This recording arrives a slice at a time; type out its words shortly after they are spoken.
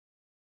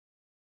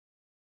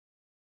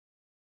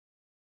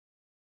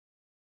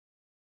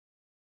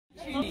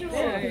I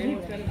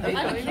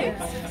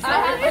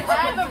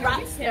have a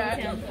rat skirt.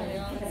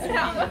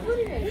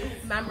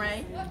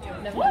 Memo-rayyy.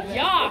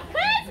 Yeah.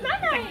 Where's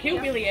memo-rayyy?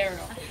 Hillbilly Ariel.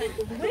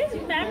 Where's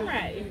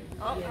memo-rayyy?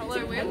 Oh,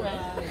 hello, Witton.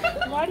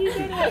 Why do you go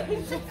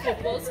to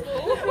Football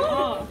school.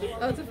 Oh,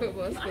 It's a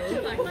football school.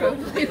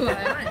 Probably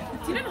why.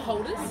 Do you know the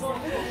holders?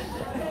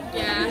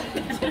 Yeah.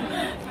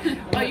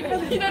 Oh, you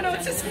probably don't know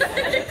what to say.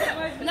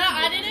 no,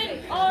 I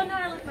didn't. Oh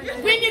no.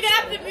 Win, you're gonna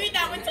have to mute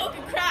that when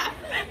talking crap.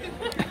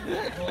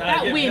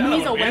 That Win,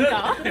 he's a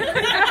wanker.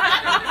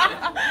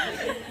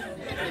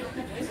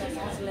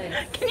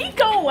 Can you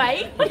go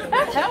away? What the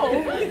hell?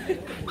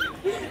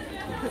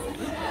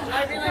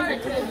 I realized I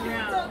took him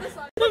around.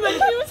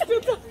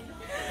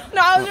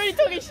 No, I was already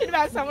talking shit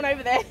about someone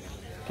over there.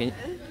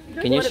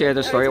 Can you share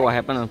the story what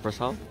happened on first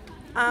half?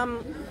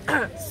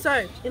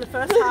 So in the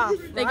first half,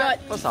 They got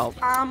First half.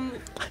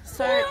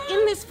 so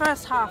in this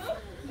first half,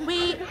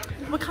 we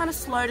were kind of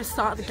slow to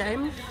start the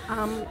game.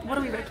 What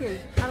do we reckon?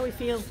 How do we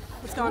feel?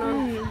 What's going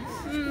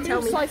on?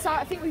 Tell me. Slow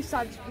start. I think we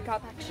started to pick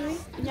up actually.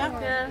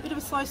 Yeah. Bit of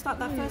a slow start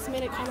that first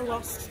minute, kind of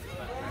lost,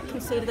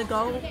 conceded a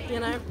goal. You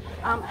know.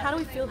 How do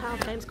we feel? How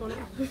the game's gone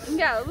now?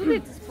 Yeah, a little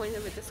bit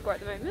disappointed with the score at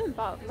the moment,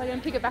 but we're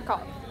gonna pick it back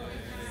up.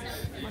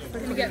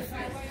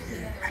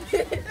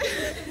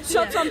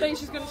 Shots on B,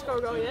 she's gonna score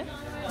a goal, yeah?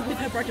 With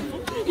her broken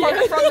foot.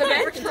 Yeah, from the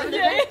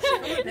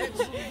bench.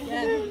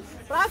 Yeah.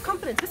 But I have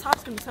confidence. This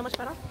half's gonna be so much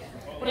better.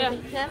 What do you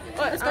think? Yeah.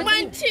 Let's go.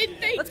 1, 2,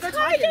 3. Let's go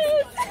Tigers.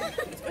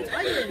 Let's go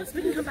Tigers.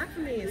 We can come back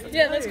from these.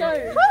 Let's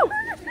go. Woo!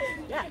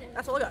 Yeah,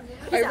 that's all I got.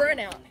 Over and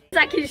out.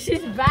 Exactly,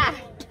 she's back.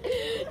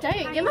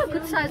 Don't give him a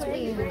good size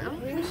wing.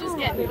 She's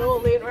getting it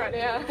all in right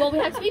now. Well, we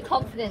have to be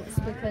confident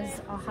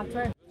because I'll have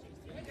to.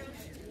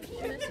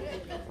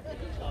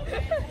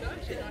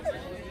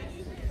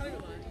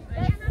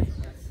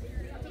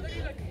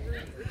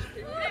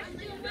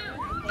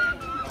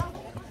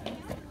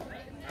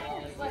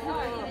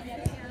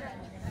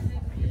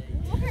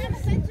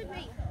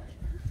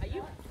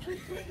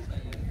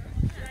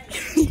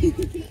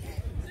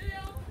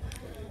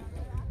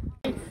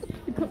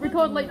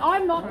 Record like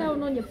I'm not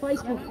going on your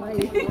Facebook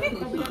page.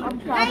 I'm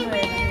trying to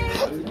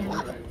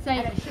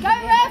say go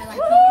ref!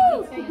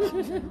 Woo!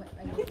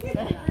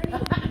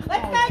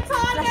 Let's go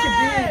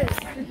Tigers!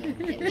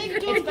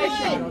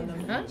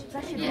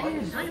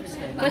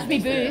 Must be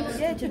boobs.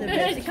 Yeah, to the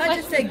refs. You can't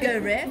just say go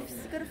refs.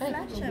 You've got to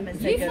flash them and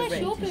say go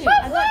refs. Your boobs.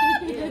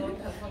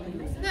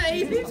 No,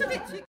 your boobs are a bit too...